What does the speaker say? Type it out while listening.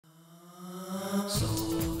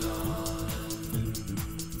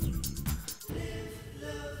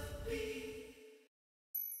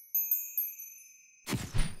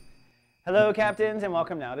Hello, Captains, and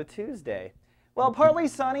welcome now to Tuesday. Well, partly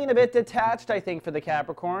sunny and a bit detached, I think, for the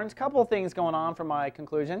Capricorns. Couple things going on for my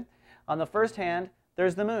conclusion. On the first hand,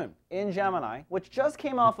 there's the moon in Gemini, which just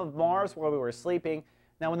came off of Mars while we were sleeping.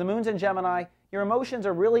 Now, when the moon's in Gemini, your emotions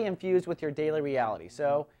are really infused with your daily reality.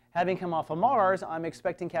 So, having come off of Mars, I'm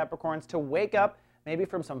expecting Capricorns to wake up maybe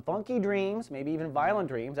from some funky dreams, maybe even violent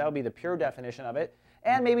dreams. That would be the pure definition of it.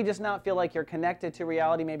 And maybe just not feel like you're connected to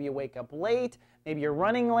reality. Maybe you wake up late, maybe you're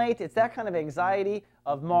running late. It's that kind of anxiety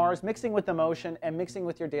of Mars mixing with emotion and mixing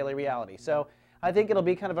with your daily reality. So I think it'll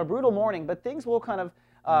be kind of a brutal morning, but things will kind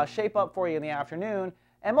of shape up for you in the afternoon.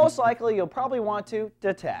 And most likely you'll probably want to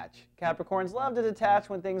detach. Capricorns love to detach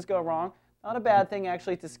when things go wrong. Not a bad thing,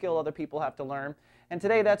 actually. It's a skill other people have to learn. And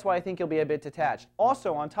today, that's why I think you'll be a bit detached.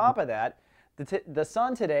 Also, on top of that, the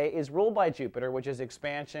sun today is ruled by Jupiter, which is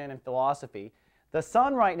expansion and philosophy. The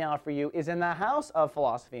sun right now for you is in the house of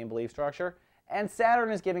philosophy and belief structure, and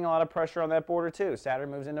Saturn is giving a lot of pressure on that border too.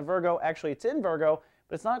 Saturn moves into Virgo. Actually, it's in Virgo,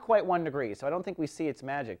 but it's not quite 1 degree, so I don't think we see its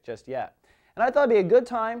magic just yet. And I thought it'd be a good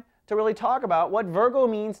time to really talk about what Virgo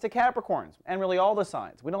means to Capricorns, and really all the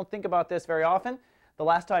signs. We don't think about this very often. The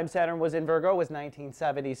last time Saturn was in Virgo was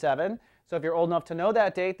 1977, so if you're old enough to know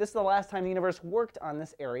that date, this is the last time the universe worked on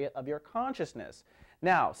this area of your consciousness.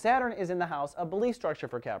 Now, Saturn is in the house of belief structure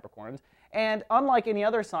for Capricorns, and unlike any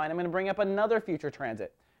other sign, I'm going to bring up another future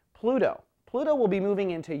transit, Pluto. Pluto will be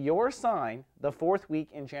moving into your sign the 4th week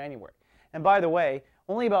in January. And by the way,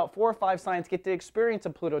 only about 4 or 5 signs get to experience a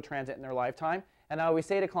Pluto transit in their lifetime, and I always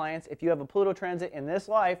say to clients, if you have a Pluto transit in this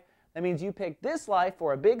life, that means you picked this life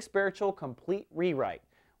for a big spiritual complete rewrite,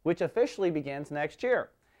 which officially begins next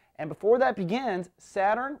year. And before that begins,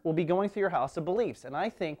 Saturn will be going through your house of beliefs, and I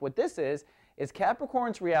think what this is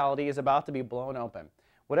Capricorn's reality is about to be blown open.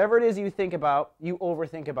 Whatever it is you think about, you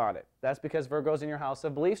overthink about it. That's because Virgo's in your house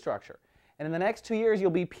of belief structure. And in the next 2 years,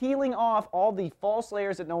 you'll be peeling off all the false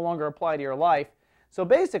layers that no longer apply to your life. So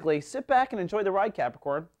basically, sit back and enjoy the ride,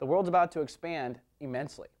 Capricorn. The world's about to expand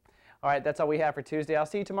immensely. All right, that's all we have for Tuesday. I'll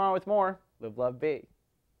see you tomorrow with more. Live, love, be.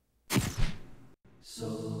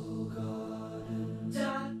 So